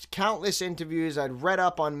watched countless interviews. I've read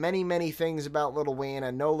up on many, many things about Lil Wayne.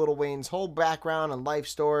 I know Lil Wayne's whole background and life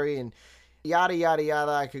story and yada, yada,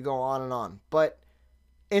 yada. I could go on and on. But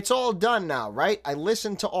it's all done now, right? I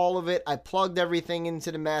listened to all of it. I plugged everything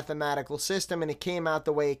into the mathematical system, and it came out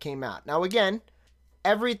the way it came out. Now, again,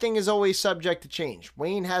 everything is always subject to change.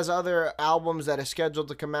 Wayne has other albums that are scheduled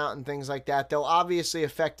to come out and things like that. They'll obviously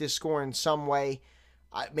affect his score in some way.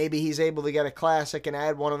 Maybe he's able to get a classic and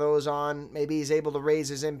add one of those on. Maybe he's able to raise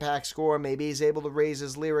his impact score. Maybe he's able to raise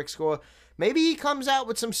his lyric score. Maybe he comes out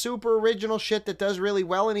with some super original shit that does really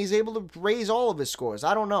well and he's able to raise all of his scores.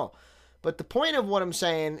 I don't know. But the point of what I'm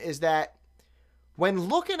saying is that when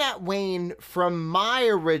looking at Wayne from my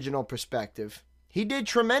original perspective, he did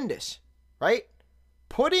tremendous, right?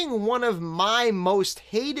 Putting one of my most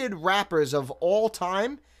hated rappers of all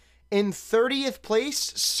time in 30th place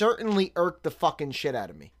certainly irked the fucking shit out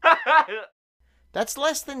of me. That's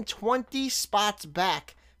less than 20 spots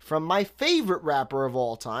back from my favorite rapper of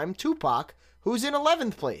all time, Tupac, who's in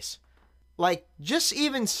 11th place. Like, just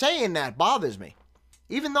even saying that bothers me.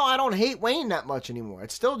 Even though I don't hate Wayne that much anymore,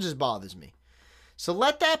 it still just bothers me. So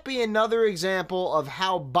let that be another example of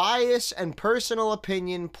how bias and personal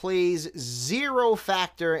opinion plays zero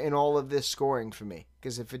factor in all of this scoring for me.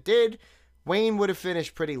 Because if it did, Wayne would have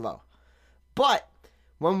finished pretty low. But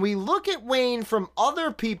when we look at Wayne from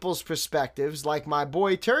other people's perspectives, like my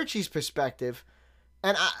boy Turchi's perspective,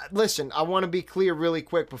 and listen, I want to be clear really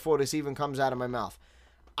quick before this even comes out of my mouth.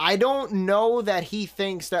 I don't know that he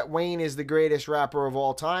thinks that Wayne is the greatest rapper of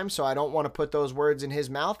all time, so I don't want to put those words in his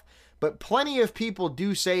mouth. But plenty of people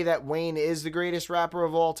do say that Wayne is the greatest rapper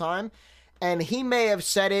of all time. And he may have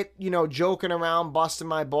said it, joking around, busting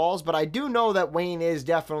my balls. But I do know that Wayne is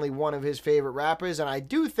definitely one of his favorite rappers. And I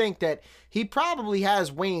do think that he probably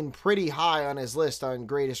has Wayne pretty high on his list on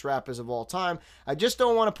greatest rappers of all time. I just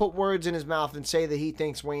don't want to put words in his mouth and say that he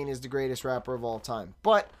thinks Wayne is the greatest rapper of all time.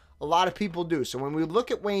 But a lot of people do. So when we look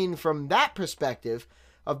at Wayne from that perspective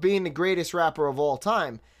of being the greatest rapper of all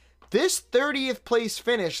time, this 30th place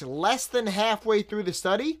finish less than halfway through the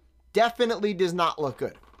study definitely does not look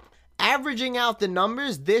good. Averaging out the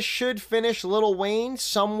numbers, this should finish Lil Wayne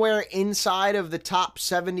somewhere inside of the top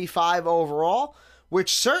 75 overall,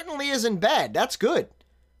 which certainly isn't bad. That's good.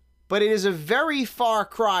 But it is a very far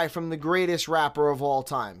cry from the greatest rapper of all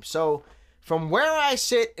time. So from where I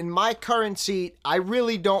sit in my current seat, I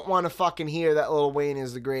really don't want to fucking hear that Lil Wayne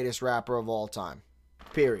is the greatest rapper of all time.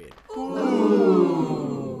 Period.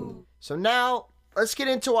 Ooh. So now, let's get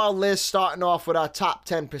into our list, starting off with our top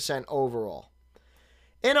 10% overall.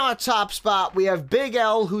 In our top spot, we have Big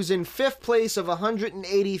L, who's in 5th place of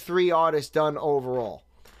 183 artists done overall.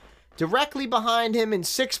 Directly behind him in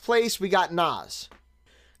 6th place, we got Nas.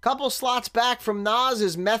 Couple slots back from Nas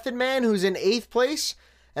is Method Man, who's in 8th place.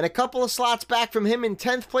 And a couple of slots back from him in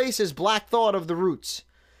 10th place is Black Thought of The Roots.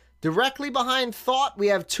 Directly behind Thought, we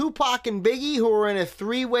have Tupac and Biggie, who are in a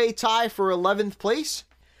 3-way tie for 11th place.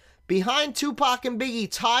 Behind Tupac and Biggie,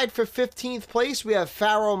 tied for 15th place, we have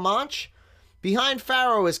Pharoah Monch. Behind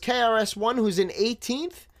Pharoah is KRS-One, who's in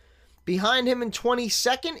 18th. Behind him in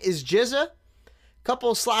 22nd is GZA.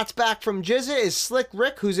 Couple slots back from GZA is Slick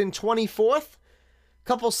Rick, who's in 24th.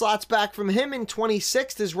 Couple slots back from him in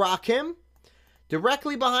 26th is Rakim.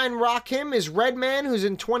 Directly behind Rakim is Redman, who's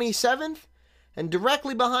in 27th. And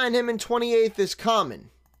directly behind him in 28th is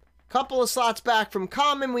Common. Couple of slots back from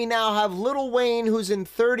Common, we now have Lil Wayne, who's in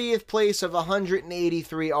 30th place of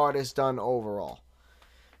 183 artists done overall.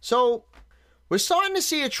 So, we're starting to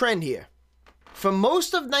see a trend here. For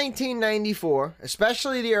most of 1994,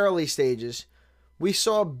 especially the early stages, we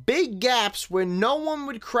saw big gaps where no one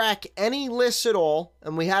would crack any lists at all,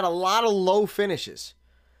 and we had a lot of low finishes.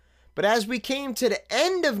 But as we came to the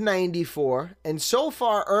end of 94, and so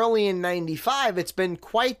far early in 95, it's been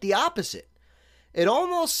quite the opposite. It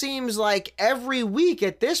almost seems like every week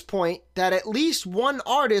at this point that at least one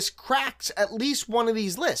artist cracks at least one of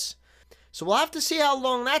these lists. So we'll have to see how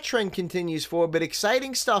long that trend continues for, but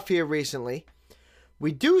exciting stuff here recently.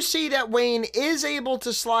 We do see that Wayne is able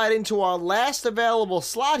to slide into our last available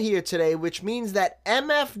slot here today, which means that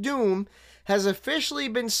MF Doom has officially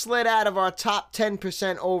been slid out of our top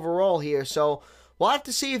 10% overall here. So we'll have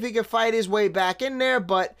to see if he can fight his way back in there,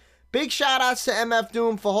 but big shout-outs to MF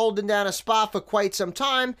Doom for holding down a spot for quite some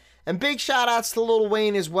time, and big shout-outs to Lil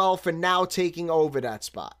Wayne as well for now taking over that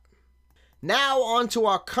spot. Now on to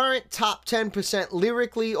our current top 10%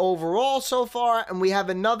 lyrically overall so far, and we have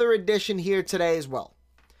another addition here today as well.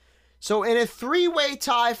 So in a three-way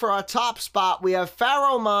tie for our top spot, we have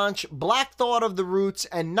Pharoahe Monch, Black Thought of the Roots,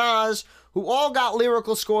 and Nas, who all got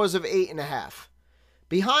lyrical scores of 8.5.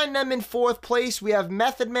 Behind them in fourth place, we have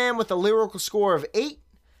Method Man with a lyrical score of 8.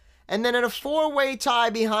 And then in a four-way tie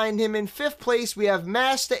behind him in fifth place, we have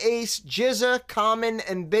Master Ace, GZA, Common,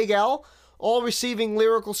 and Big L, all receiving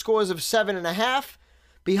lyrical scores of 7.5.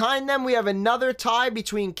 Behind them, we have another tie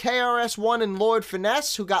between KRS-One and Lord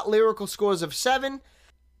Finesse, who got lyrical scores of 7.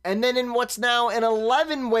 And then in what's now an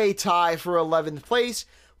 11-way tie for 11th place,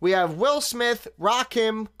 we have Will Smith,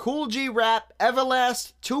 Rakim, Kool G Rap,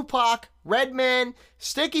 Everlast, Tupac, Redman,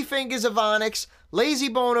 Sticky Fingers of Onyx, Lazy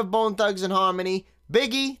Bone of Bone Thugs and Harmony,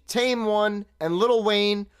 Biggie, Tame One, and Lil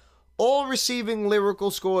Wayne, all receiving lyrical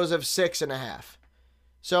scores of 6.5.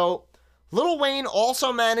 So, Lil Wayne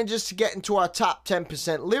also manages to get into our top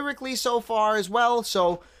 10% lyrically so far as well,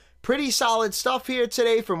 so pretty solid stuff here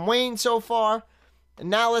today from Wayne so far. And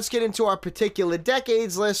now let's get into our particular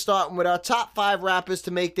decades list, starting with our top 5 rappers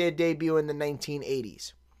to make their debut in the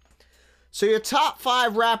 1980s. So your top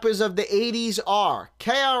 5 rappers of the 80s are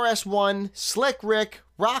KRS-One, Slick Rick,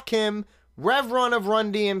 Rakim, Rev Run of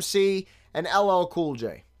Run DMC, and LL Cool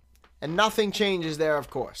J. And nothing changes there, of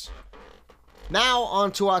course. Now,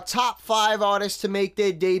 on to our top 5 artists to make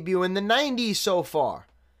their debut in the 90s so far.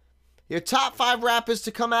 Your top 5 rappers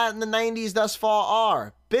to come out in the 90s thus far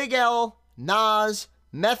are Big L, Nas,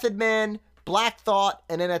 Method Man, Black Thought,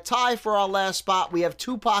 and in a tie for our last spot, we have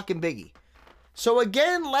Tupac and Biggie. So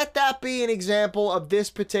again, let that be an example of this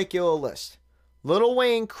particular list. Lil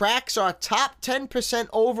Wayne cracks our top 10%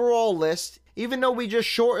 overall list, even though we just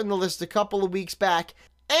shortened the list a couple of weeks back,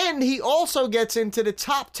 and he also gets into the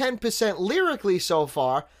top 10% lyrically so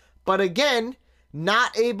far, but again,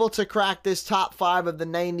 not able to crack this top 5 of the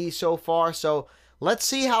 90s so far, so let's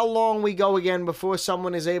see how long we go again before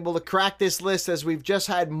someone is able to crack this list, as we've just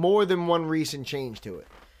had more than one recent change to it.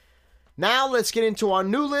 Now let's get into our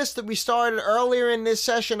new list that we started earlier in this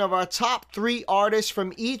session of our top 3 artists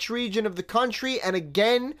from each region of the country, and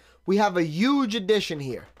again, we have a huge addition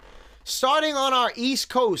here. Starting on our East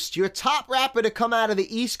Coast, your top rapper to come out of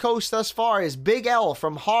the East Coast thus far is Big L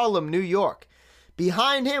from Harlem, New York.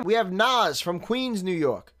 Behind him, we have Nas from Queens, New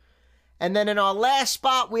York. And then in our last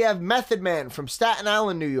spot, we have Method Man from Staten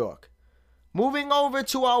Island, New York. Moving over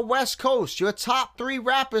to our West Coast, your top 3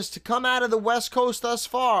 rappers to come out of the West Coast thus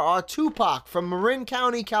far are Tupac from Marin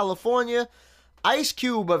County, California, Ice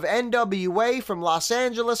Cube of NWA from Los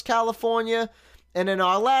Angeles, California, and in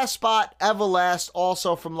our last spot, Everlast,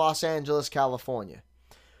 also from Los Angeles, California.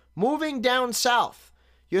 Moving down south,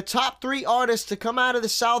 your top 3 artists to come out of the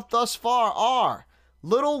South thus far are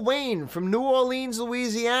Lil Wayne from New Orleans,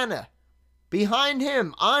 Louisiana. Behind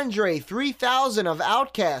him, Andre 3000 of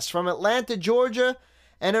Outkast from Atlanta, Georgia.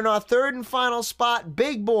 And in our third and final spot,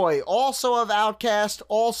 Big Boy, also of Outkast,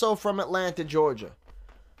 also from Atlanta, Georgia.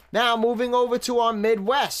 Now, moving over to our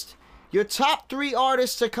Midwest. Your top 3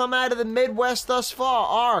 artists to come out of the Midwest thus far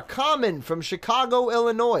are Common from Chicago,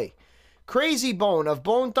 Illinois, Crazy Bone of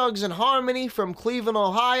Bone Thugs and Harmony from Cleveland,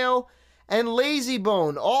 Ohio, and Lazy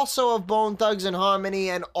Bone, also of Bone Thugs and Harmony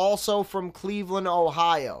and also from Cleveland,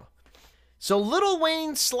 Ohio. So Lil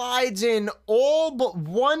Wayne slides in all but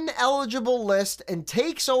one eligible list and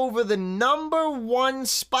takes over the number 1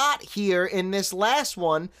 spot here in this last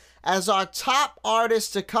one as our top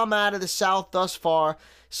artist to come out of the South thus far,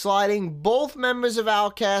 sliding both members of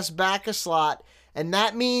Outkast back a slot, and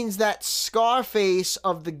that means that Scarface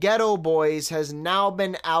of the Ghetto Boys has now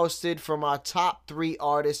been ousted from our top 3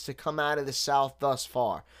 artists to come out of the South thus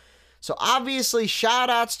far. So obviously, shout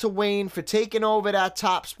outs to Wayne for taking over that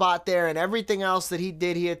top spot there and everything else that he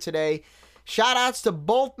did here today. Shout outs to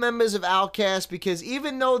both members of Outcast, because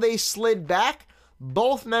even though they slid back,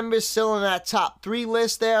 both members still in that top 3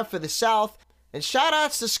 list there for the South. And shout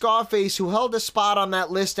outs to Scarface, who held a spot on that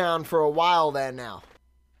list down for a while there now.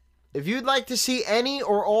 If you'd like to see any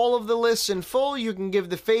or all of the lists in full, you can give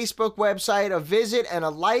the Facebook website a visit and a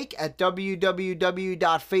like at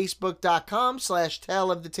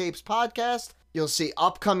www.facebook.com/Tale of the Tapes podcast. You'll see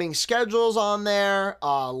upcoming schedules on there,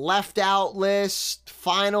 left out list,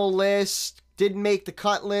 final list, didn't make the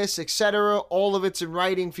cut list, etc. All of it's in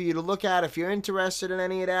writing for you to look at if you're interested in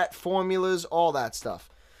any of that, formulas, all that stuff.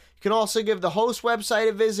 You can also give the host website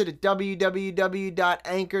a visit at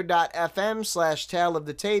www.anchor.fm/Tale of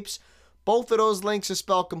the Tapes. Both of those links are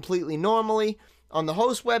spelled completely normally. On the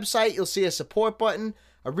host website, you'll see a support button.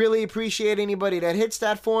 I really appreciate anybody that hits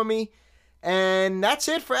that for me. And that's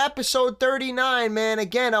it for episode 39, man.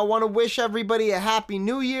 Again, I want to wish everybody a happy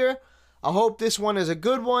new year. I hope this one is a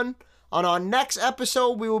good one. On our next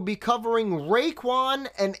episode, we will be covering Raekwon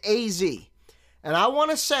and AZ. And I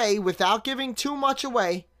want to say, without giving too much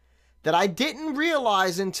away, that I didn't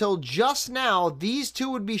realize until just now these two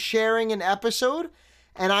would be sharing an episode,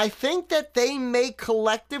 and I think that they may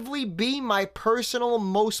collectively be my personal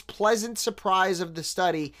most pleasant surprise of the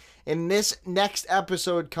study in this next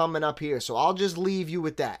episode coming up here. So I'll just leave you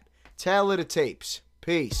with that. Tale of the Tapes.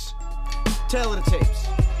 Peace. Tale of the Tapes.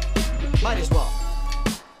 Might as well.